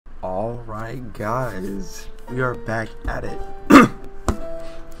Alright guys, we are back at it.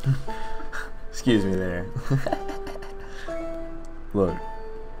 Excuse me there. Look,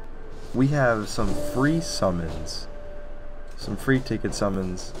 we have some free summons. Some free ticket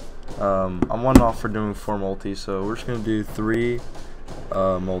summons. I'm one off for doing 4 multis, so we're just gonna do 3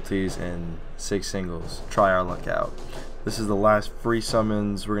 multis and 6 singles. Try our luck out. This is the last free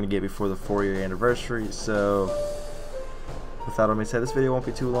summons we're gonna get before the 4-year anniversary, so without all me said, this video won't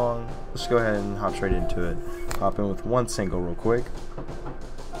be too long. Let's go ahead and hop straight into it. Hop in with 1 single real quick.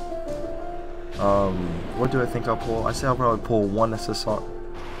 What do I think I'll pull? I say I'll probably pull 1 SSR.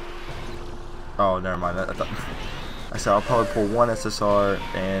 Oh, never mind. I said I'll probably pull 1 SSR,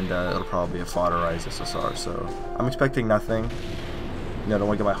 and it'll probably be a fodderized SSR. So I'm expecting nothing. You know, don't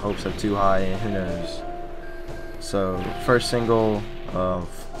want to get my hopes up too high, and who knows. So first single of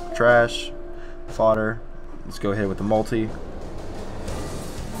trash, fodder. Let's go ahead with the multi.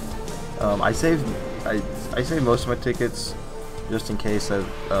 I saved most of my tickets just in case that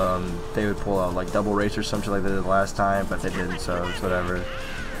they would pull out like double race or something like they did last time, but they didn't, so it's whatever.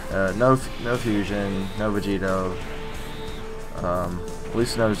 No fusion, no Vegito. At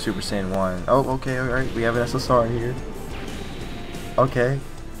least no Super Saiyan 1. Oh, okay, alright, we have an SSR here. Okay,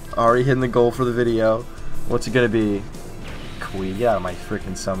 already hitting the goal for the video. What's it gonna be? Kree, get out of my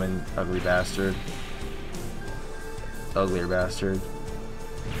freaking summon, ugly bastard. Uglier bastard.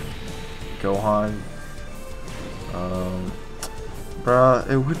 Gohan. Bruh,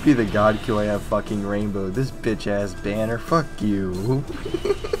 it would be the God Kill I have fucking Rainbow. This bitch ass banner. Fuck you.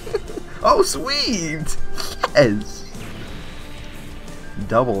 Oh, sweet! Yes!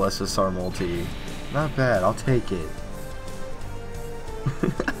 Double SSR multi. Not bad, I'll take it.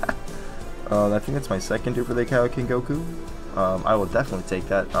 I think that's my second duper they King Goku. I will definitely take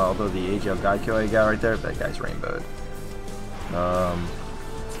that. Although the AGL God Kill I got right there, that guy's rainbowed.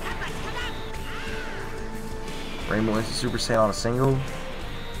 Rainbow Instant Super Saiyan on a single.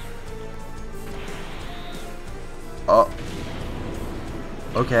 Oh.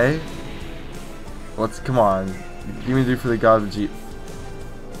 Okay. Come on. Give me 3 for the God Vegeta.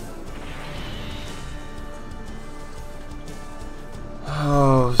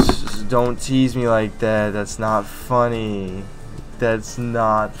 Oh, don't tease me like that. That's not funny. That's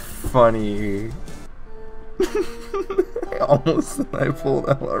not funny. Almost I pulled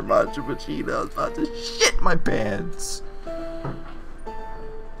out our Macho Vegeta. I was about to shit my pants.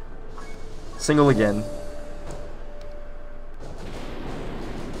 Single again.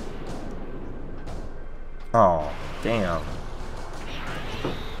 Oh, damn.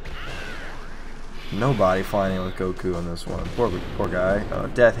 Nobody flying in with Goku on this one. Poor guy.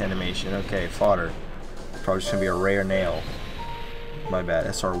 Death animation. Okay, fodder. Probably just gonna be a rare nail. My bad.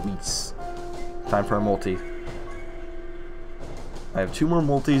 SR Wheats. Time for a multi. I have 2 more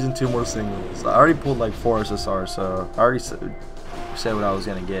multis and 2 more singles. I already pulled like 4 SSR, so I already said what I was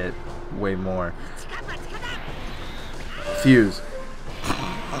gonna get. Way more. Fuse.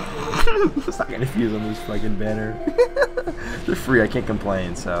 It's not gonna fuse on this fucking banner. They're free, I can't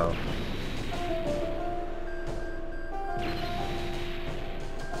complain, so.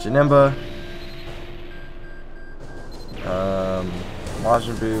 Janemba.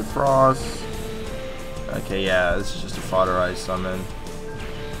 Majin Buu, Frost. Okay, yeah, this is just a fodderized summon.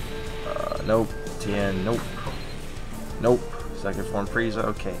 Nope. Tien, nope. Nope. Second form Frieza,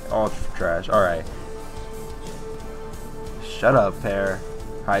 okay. All trash, alright. Shut up, pair.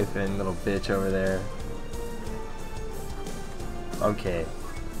 Hyphen, little bitch over there. Okay.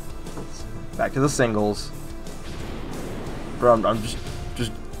 Back to the singles. Bro, I'm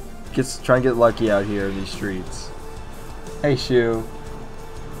just trying to get lucky out here in these streets. Hey, Shu.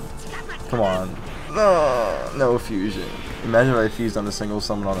 Come on. No fusion. Imagine if I fused on a single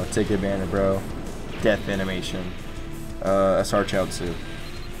summon on a ticket banner, bro. Death animation. SR Chaozu.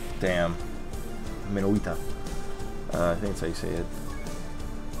 Damn. Minoita. I think that's how you say it.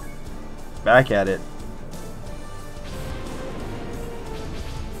 Back at it.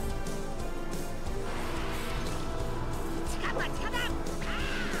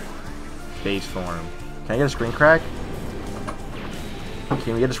 Base form. Can I get a screen crack?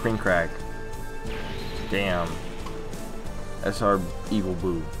 Can we get a screen crack? Damn. SR Evil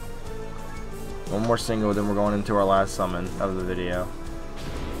Boo. 1 more single, then we're going into our last summon of the video.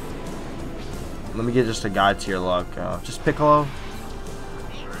 Let me get just a guide to your luck. Just Piccolo.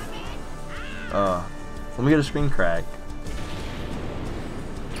 Let me get a screen crack.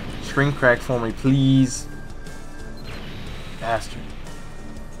 Screen crack for me, please. Bastard.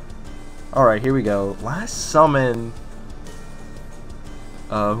 Alright, here we go. Last summon.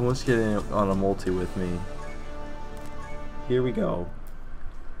 Who wants to get in on a multi with me? Here we go.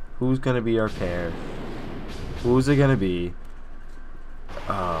 Who's gonna be our pair? Who's it gonna be?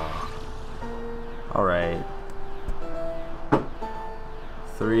 Alright.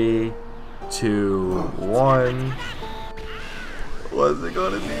 3, 2, 1. What's it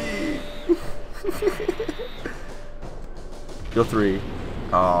gonna be? Go 3.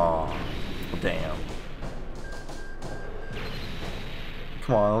 Oh, damn.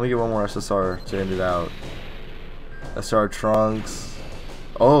 Come on, let me get one more SSR to end it out. SR Trunks.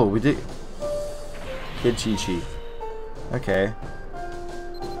 Oh, we did. Kid Chi-Chi. Okay.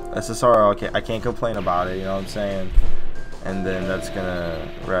 SSR, okay, I can't complain about it, you know what I'm saying? And then that's gonna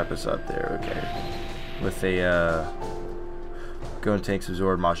wrap us up there, okay. With a, go and take some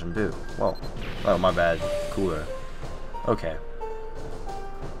Zord Majin Buu. Well, oh, my bad. Cooler. Okay.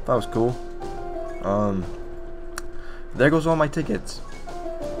 That was cool. There goes all my tickets.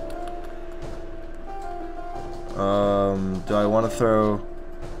 Do I want to throw?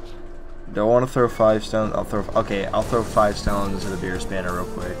 Do I want to throw 5 stones? I'll throw. Okay, I'll throw 5 stones into the beer spanner real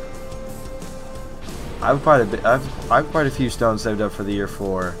quick. I've quite a few stones saved up for the year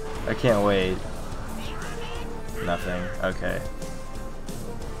 4. I can't wait. Nothing. Okay.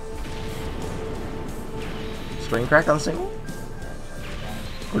 Screen crack on single?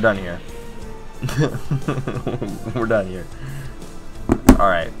 We're done here. We're done here.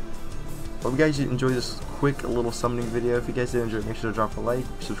 Alright. Hope you guys enjoy this quick little summoning video. If you guys did enjoy it, make sure to drop a like,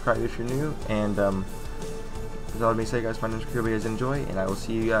 subscribe if you're new, and that's all let me say, guys. My name is Kree. Hope you guys enjoy, and I will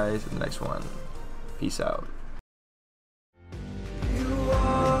see you guys in the next one. Peace out.